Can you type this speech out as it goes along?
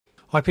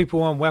Hi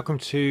people, and welcome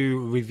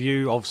to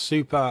review of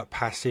Super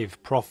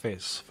Passive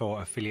Profits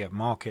for Affiliate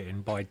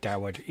Marketing by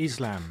Dawud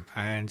Islam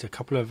and a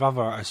couple of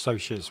other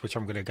associates which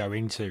I'm going to go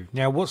into.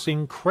 Now what's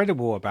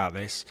incredible about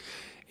this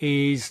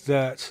is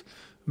that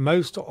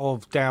most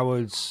of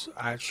Dawud's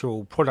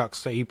actual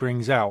products that he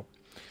brings out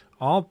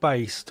are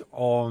based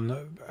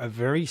on a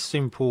very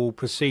simple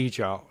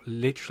procedure.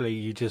 Literally,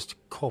 you just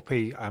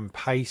copy and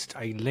paste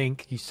a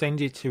link, you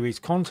send it to his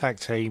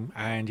contact team,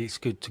 and it's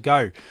good to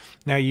go.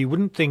 Now, you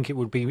wouldn't think it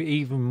would be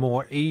even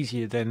more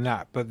easier than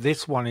that, but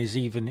this one is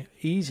even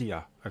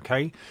easier,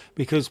 okay?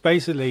 Because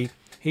basically,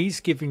 he's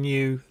giving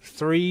you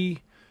 3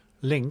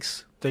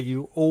 links that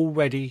you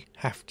already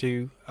have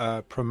to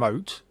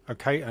promote,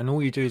 okay? And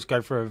all you do is go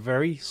through a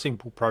very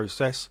simple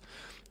process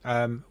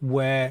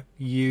where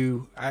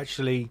you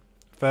actually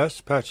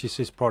first purchase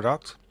this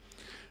product,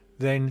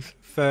 then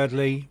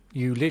thirdly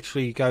you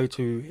literally go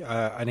to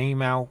an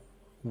email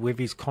with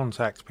his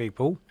contact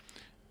people,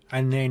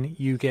 and then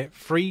you get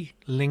 3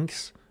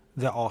 links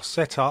that are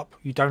set up.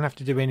 You don't have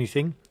to do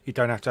anything. You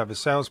don't have to have a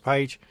sales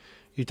page,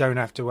 you don't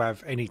have to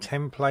have any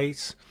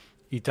templates,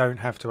 you don't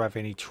have to have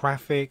any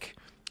traffic,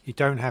 you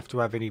don't have to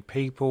have any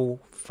people,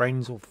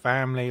 friends or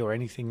family or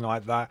anything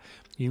like that.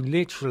 You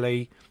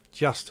literally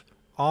just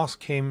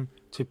ask him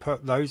to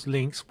put those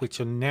links, which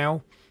are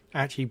now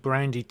actually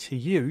branded to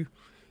you,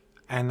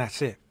 and that's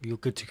it. You're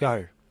good to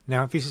go.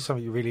 Now, if this is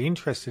something you're really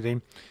interested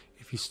in,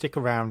 if you stick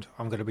around,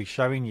 I'm going to be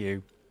showing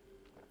you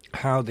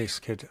how this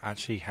could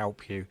actually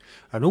help you.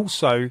 And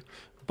also,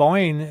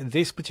 buying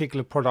this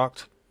particular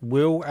product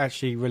will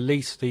actually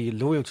release the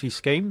loyalty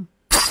scheme,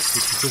 which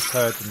you just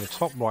heard in the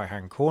top right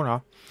hand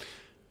corner.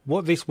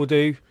 What this will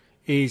do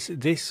is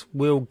this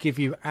will give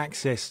you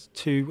access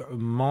to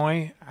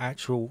my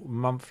actual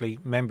monthly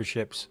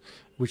memberships,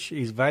 which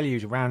is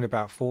valued around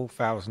about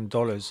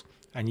 $4,000,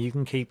 and you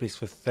can keep this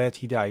for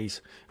 30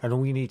 days, and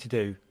all you need to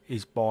do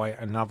is buy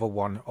another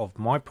one of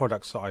my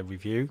products that I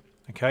review,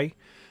 okay?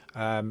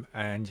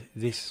 And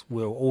this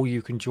will, or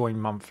you can join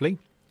monthly.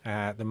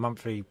 The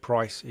monthly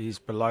price is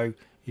below.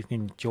 You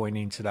can join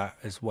into that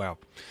as well.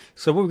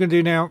 So what we're going to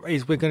do now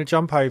is we're going to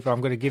jump over.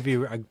 I'm going to give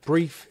you a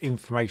brief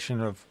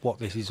information of what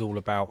this is all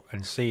about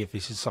and see if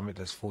this is something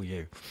that's for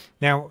you.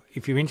 Now,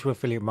 if you're into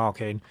affiliate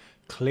marketing,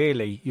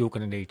 clearly you're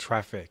going to need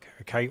traffic,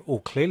 okay?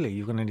 Or clearly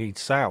you're going to need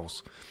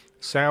sales.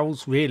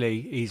 Sales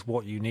really is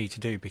what you need to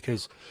do,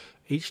 because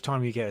each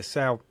time you get a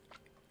sale,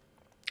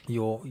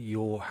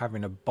 you're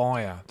having a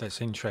buyer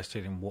that's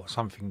interested in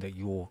something that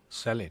you're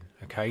selling,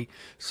 okay?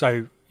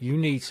 So you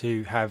need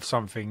to have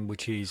something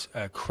which is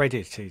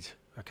accredited,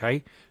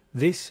 okay?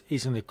 This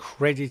is an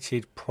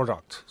accredited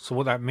product. So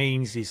what that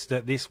means is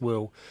that this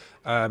will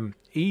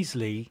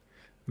easily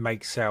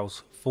make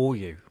sales for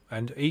you.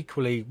 And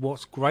equally,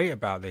 what's great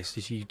about this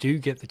is you do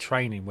get the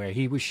training where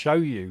he will show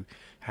you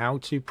how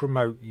to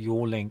promote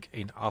your link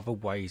in other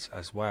ways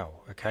as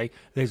well, okay?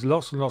 There's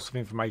lots and lots of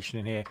information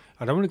in here.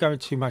 I don't want to go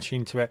too much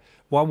into it.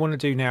 What I want to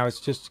do now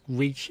is just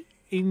reach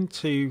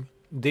into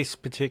this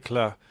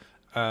particular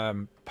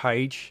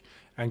page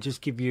and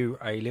just give you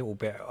a little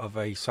bit of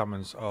a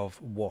summons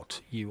of what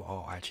you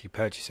are actually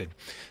purchasing.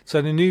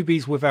 So the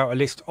newbies without a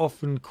list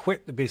often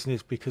quit the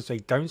business because they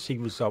don't see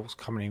results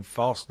coming in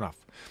fast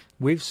enough.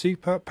 With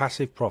Super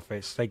Passive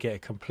Profits, they get a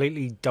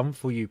completely done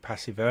for you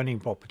passive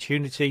earning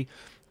opportunity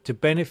to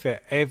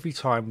benefit every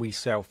time we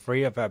sell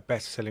 3 of our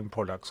best selling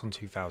products on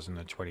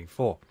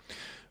 2024.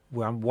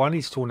 One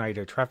is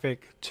Tornado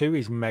Traffic, 2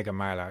 is Mega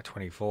Mailout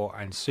 24,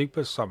 and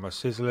Super Summer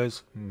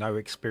Sizzlers, no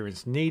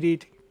experience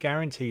needed,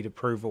 guaranteed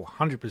approval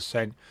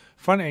 100%,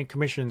 front end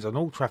commissions on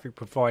all traffic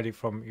provided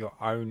from your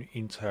own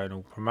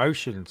internal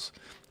promotions.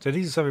 So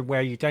this is something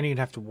where you don't even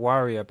have to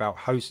worry about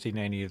hosting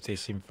any of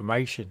this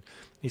information.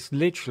 It's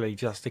literally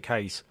just a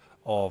case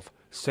of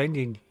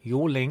sending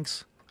your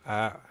links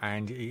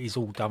and it is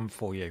all done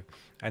for you.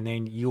 And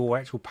then your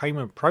actual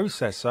payment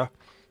processor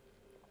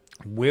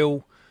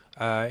will,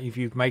 if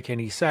you make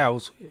any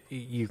sales,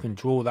 you can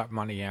draw that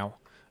money out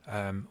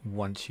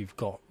once you've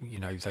got, you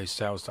know, those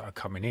sales that are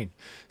coming in.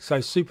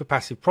 So Super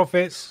Passive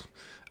Profits,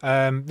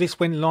 this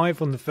went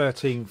live on the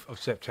 13th of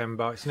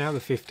September. It's now the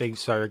 15th,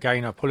 so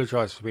again I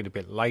apologize for being a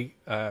bit late.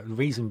 The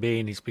reason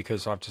being is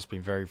because I've just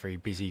been very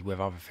busy with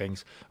other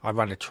things. I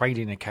run a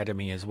trading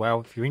academy as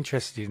well. If you're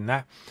interested in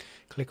that,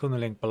 click on the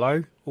link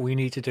below. All you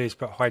need to do is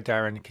put, "Hi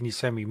Darren, can you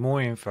send me more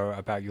info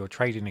about your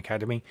trading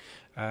academy?"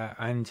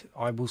 And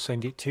I will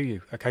send it to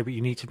you. Okay, but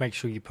you need to make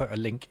sure you put a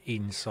link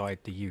inside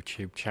the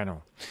YouTube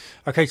channel.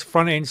 Okay, so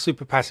front end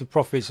Super Passive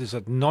Profits is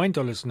at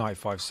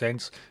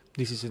 $9.95.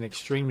 This is an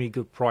extremely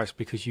good price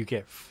because you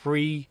get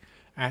free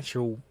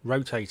actual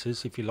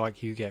rotators. If you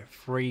like, you get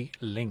free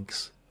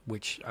links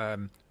which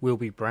will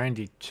be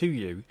branded to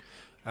you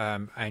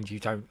and you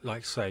don't,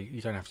 like say,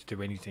 you don't have to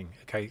do anything.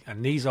 Okay,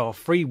 and these are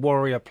free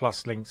Warrior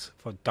Plus links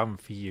for done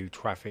for you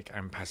traffic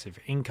and passive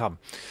income.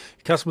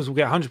 Customers will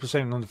get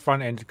 100% on the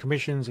front end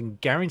commissions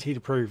and guaranteed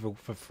approval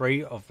for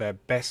free of their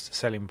best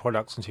selling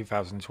products in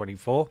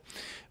 2024,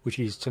 which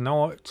is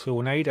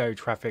Tornado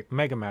Traffic,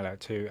 Mega Mailer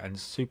 2 and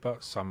Super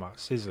Summer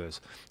Sizzlers.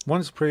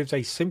 Once approved,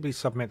 they simply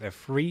submit their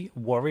free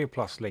Warrior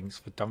Plus links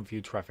for done for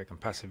you traffic and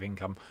passive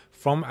income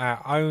from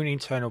our own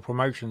internal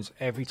promotions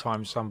every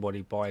time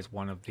somebody buys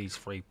one of these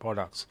free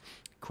products.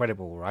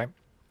 Incredible, right?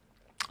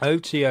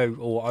 OTO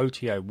or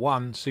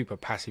OTO1 Super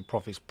Passive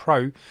Profits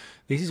Pro.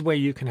 This is where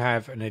you can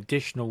have an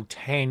additional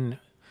 10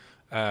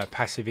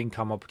 passive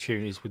income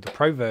opportunities with the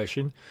Pro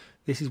version.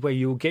 This is where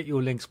you'll get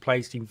your links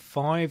placed in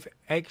 5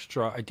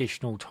 extra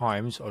additional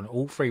times on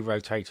all 3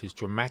 rotators,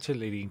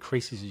 dramatically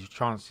increases your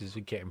chances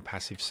of getting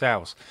passive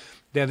sales.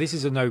 Now, this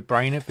is a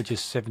no-brainer for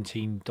just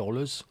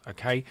 $17,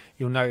 okay?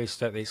 You'll notice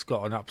that it's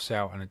got an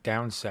upsell and a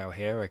downsell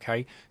here,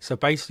 okay? So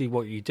basically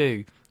what you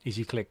do is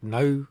you click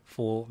no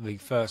for the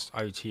first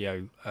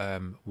OTO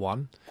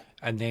one,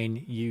 and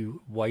then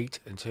you wait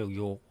until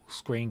your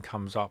screen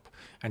comes up,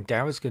 and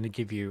Darrow's going to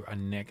give you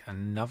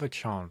another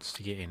chance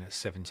to get in at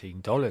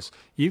 $17.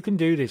 You can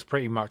do this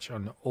pretty much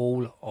on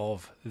all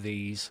of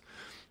these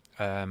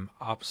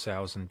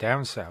upsells and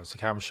downsells.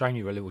 Okay, I'm showing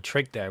you a little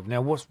trick there.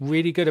 Now, what's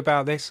really good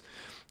about this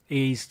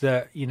is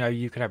that, you know,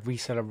 you can have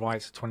reseller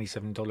rights at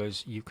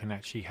 $27. You can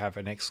actually have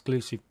an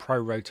exclusive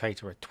pro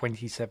rotator at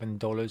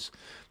 $27.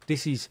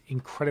 This is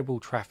incredible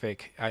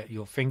traffic at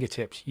your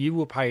fingertips. You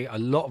will pay a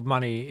lot of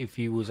money if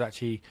you was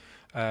actually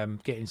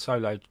getting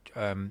solo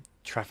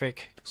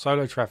traffic,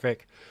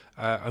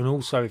 and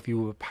also if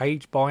you were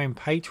buying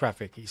paid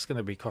traffic, it's going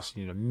to be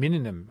costing you a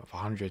minimum of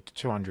 $100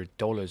 to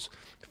 $200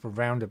 for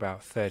around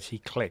about 30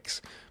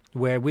 clicks.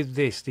 Where with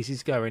this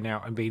is going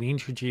out and being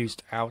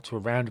introduced out to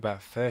around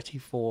about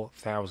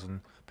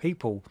 34,000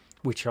 people,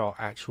 which are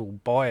actual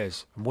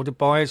buyers. And what do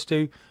buyers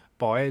do?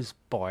 Buyers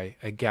buy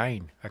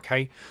again.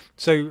 Okay,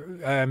 so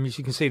as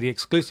you can see, the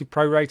exclusive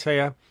pro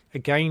rotator,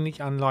 again,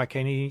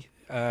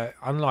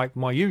 unlike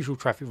my usual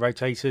traffic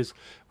rotators,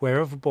 where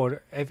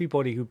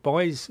everybody who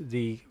buys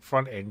the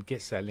front end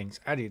gets their links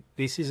added,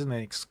 this is an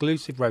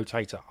exclusive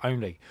rotator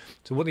only.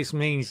 So what this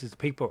means is the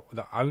people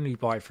that only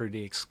buy through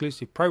the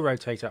exclusive pro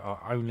rotator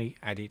are only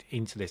added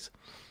into this.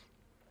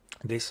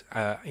 This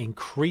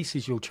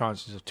increases your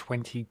chances of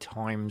 20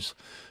 times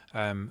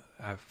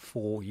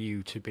for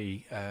you to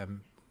be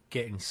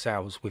getting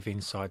sales with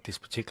inside this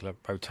particular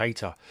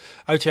rotator.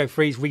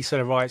 OTO3's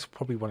reseller rights,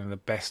 probably one of the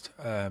best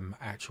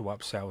actual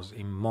upsells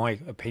in my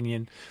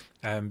opinion,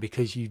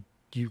 because you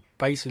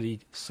basically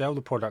sell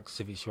the products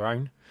if it's your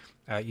own.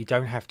 You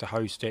don't have to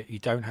host it, you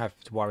don't have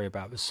to worry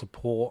about the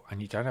support,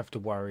 and you don't have to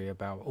worry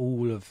about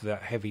all of the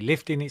heavy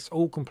lifting. It's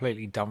all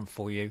completely done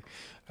for you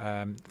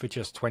for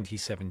just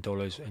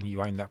 $27, and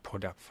you own that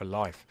product for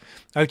life.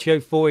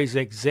 OTO4 is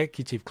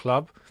Executive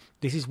Club.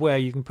 This is where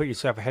you can put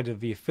yourself ahead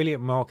of the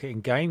affiliate marketing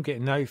game, get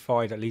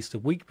notified at least a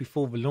week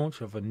before the launch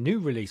of a new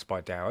release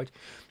by Dowd.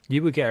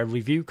 You will get a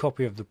review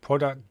copy of the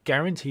product,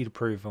 guaranteed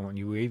approval, and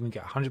you will even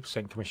get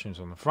 100%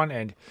 commissions on the front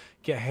end.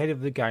 Get ahead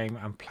of the game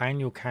and plan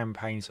your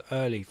campaigns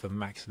early for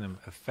maximum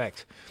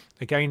effect.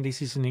 Again,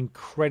 this is an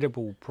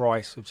incredible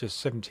price of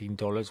just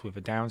 $17 with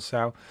a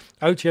downsell.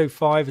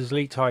 OTO5 is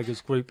Elite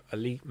Tigers Group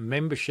Elite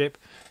Membership.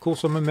 Of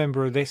course, I'm a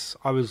member of this.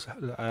 I was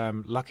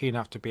lucky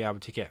enough to be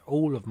able to get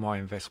all of my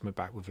investment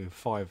back within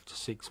 5 to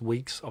 6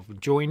 weeks of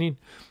joining.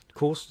 Of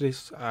course,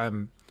 this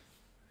I'm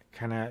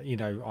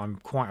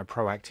quite a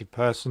proactive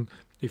person.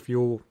 If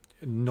you're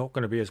not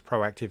going to be as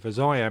proactive as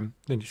I am,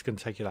 then it's going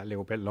to take you that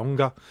little bit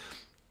longer.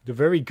 The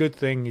very good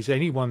thing is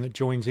anyone that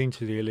joins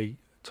into the Elite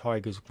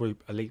Tigers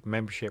Group Elite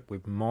Membership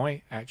with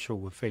my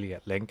actual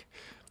affiliate link,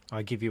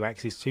 I give you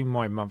access to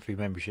my monthly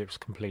memberships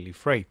completely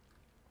free.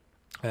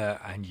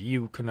 And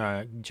you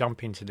can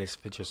jump into this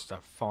for just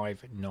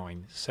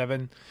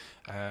 $597,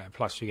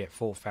 plus you get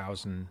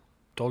 $4,000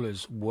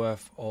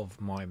 worth of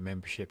my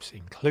memberships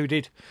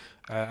included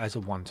as a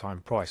one-time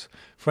price.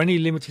 For any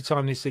limited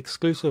time, this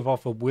exclusive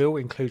offer will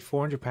include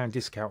 £400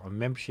 discount on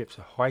memberships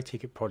of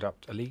high-ticket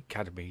product Elite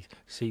Academy.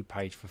 See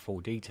page for full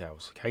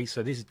details. Okay,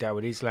 so this is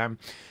Dawud Islam.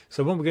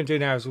 So what we're going to do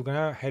now is we're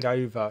going to head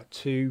over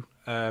to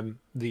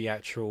the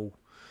actual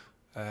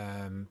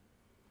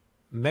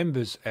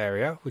members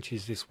area, which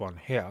is this one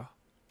here,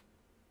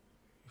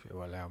 if it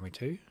will allow me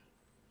to.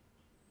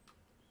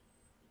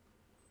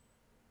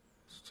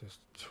 Let's just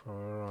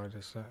try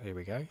this out. Here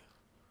we go. Let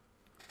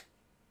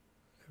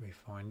me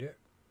find it.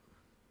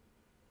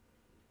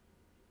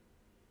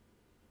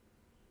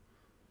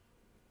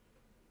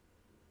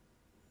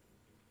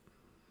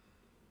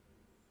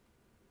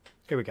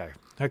 Here we go.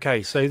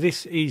 Okay, so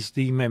this is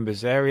the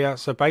members area.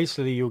 So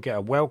basically you'll get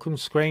a welcome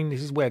screen.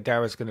 This is where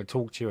Darrow's going to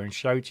talk to you and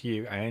show to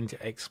you and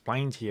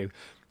explain to you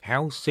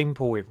how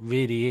simple it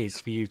really is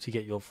for you to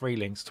get your free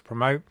links to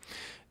promote.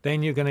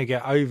 Then you're going to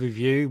get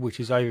overview, which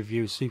is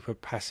overview of super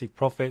passive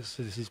profits.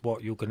 So this is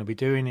what you're going to be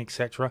doing,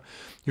 etc.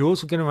 You're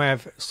also going to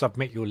have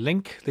submit your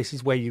link. This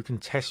is where you can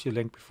test your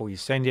link before you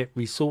send it.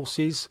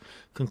 Resources,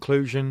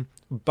 conclusion,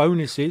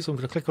 bonuses. I'm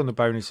going to click on the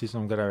bonuses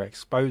and I'm going to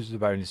expose the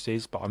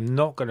bonuses, but I'm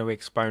not going to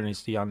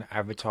expose the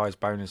unadvertised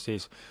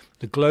bonuses,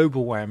 the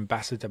global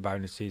ambassador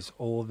bonuses,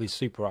 or the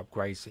super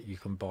upgrades that you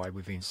can buy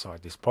with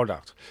inside this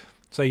product.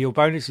 So your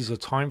bonuses are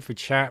time for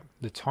chat,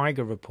 the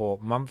Tiger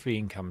Report, monthly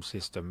income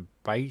system,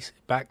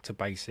 back to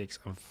basics,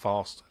 and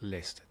fast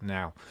list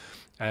now.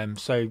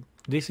 So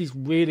this is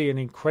really an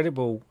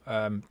incredible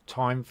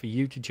time for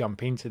you to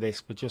jump into this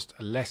for just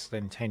less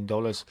than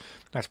 $10.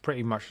 That's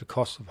pretty much the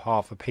cost of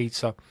half a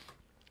pizza.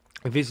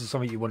 If this is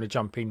something you want to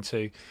jump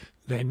into,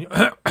 then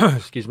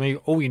excuse me,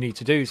 all you need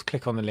to do is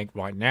click on the link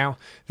right now.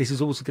 This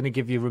is also going to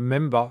give you,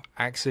 remember,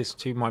 access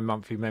to my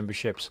monthly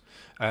memberships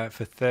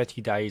for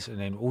 30 days. And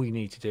then all you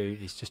need to do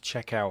is just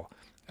check out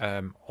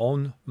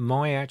on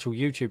my actual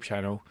YouTube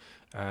channel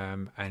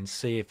and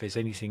see if there's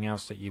anything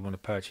else that you want to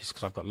purchase,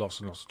 because I've got lots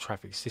and lots of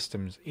traffic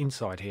systems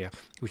inside here,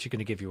 which are going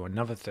to give you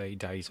another 30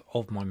 days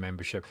of my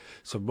membership.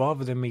 So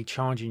rather than me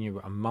charging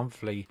you a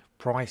monthly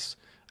price,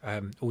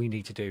 all you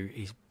need to do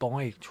is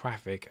buy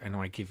traffic, and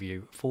I give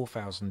you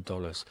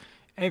 $4,000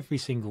 every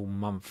single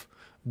month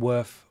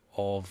worth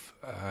of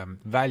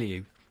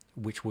value,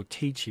 which will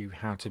teach you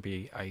how to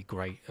be a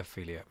great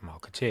affiliate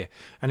marketeer.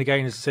 And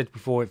again, as I said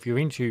before, if you're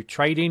into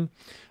trading,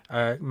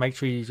 make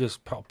sure you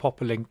just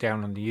pop a link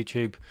down on the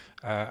YouTube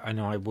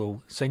and I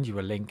will send you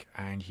a link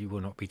and you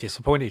will not be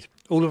disappointed.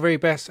 All the very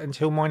best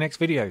until my next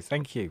video.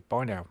 Thank you.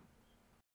 Bye now.